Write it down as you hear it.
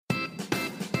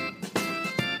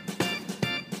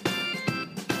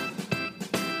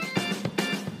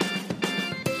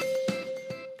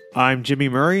I'm Jimmy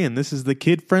Murray, and this is the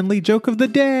kid-friendly joke of the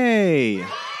day.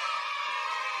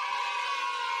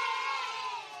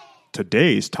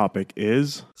 Today's topic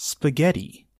is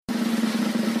spaghetti.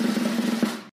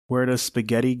 Where does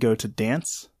spaghetti go to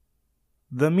dance?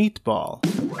 The meatball.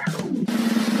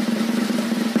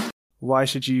 Why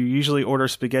should you usually order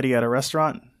spaghetti at a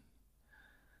restaurant?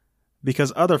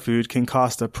 Because other food can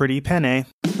cost a pretty penny.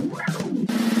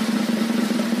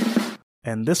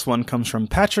 And this one comes from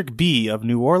Patrick B. of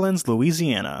New Orleans,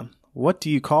 Louisiana. What do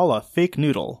you call a fake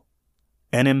noodle?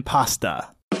 An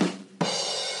impasta.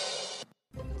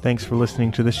 Thanks for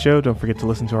listening to the show. Don't forget to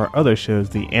listen to our other shows,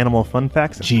 the Animal Fun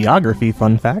Facts, Geography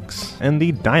Fun Facts, and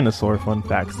the Dinosaur Fun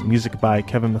Facts. Music by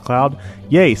Kevin MacLeod.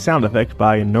 Yay, sound effect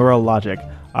by Neurologic.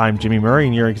 I'm Jimmy Murray,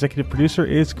 and your executive producer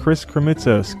is Chris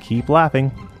Kremitzos. Keep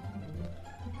laughing.